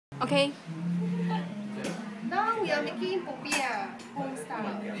Okay. Now we are making popiah home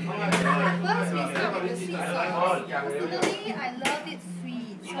style. First we start with the sweet sauce. Personally, I love it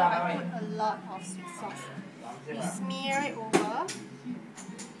sweet, so I put a lot of sweet sauce. We smear it over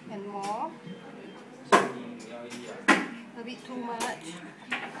and more. A bit too much.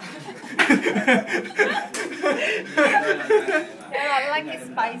 And I like it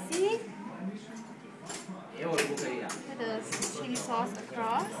spicy. Put the chili sauce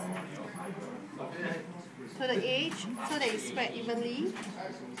across to the edge so that it spread evenly.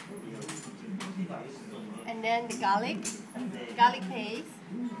 And then the garlic paste,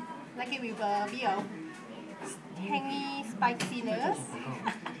 like it with a bit of tangy spiciness.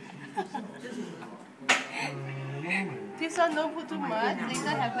 This one don't put too much, later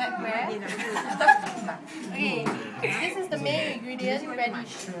have black bread. Okay, this is the main ingredient,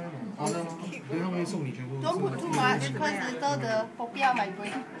 radish. Don't put too much because later the popiah might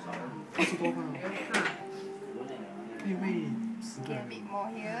break. Get a bit more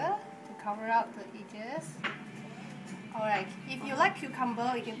here to cover up the edges. Alright, if you like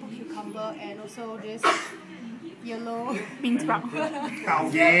cucumber, you can put cucumber and also this yellow bean sprout.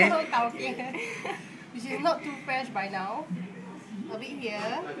 Which is not too fresh by now. A bit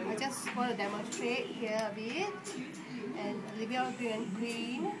here. I just want to demonstrate here a bit. And a little bit of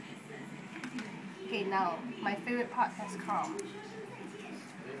green. Okay, now my favorite part has come.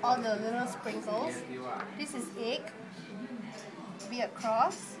 All the little sprinkles. This is egg. Be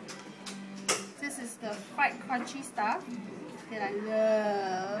across. This is the fried crunchy stuff that I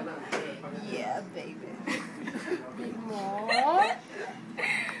love. Yeah, baby. A bit more.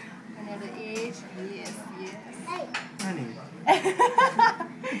 Another edge. Yes, yes.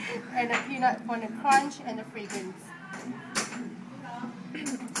 And the peanut for the crunch and the fragrance.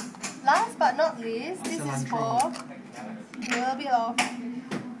 Last but not least, this is for a little bit of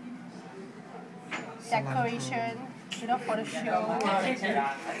decoration, you know, for the show.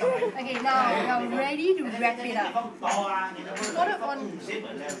 Okay, now we are ready to wrap it up. Put it on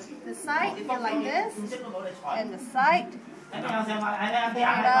the side here like this, and the side. Fold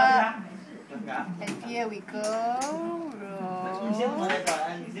it up, and here we go. Roll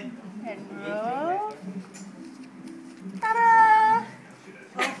and roll.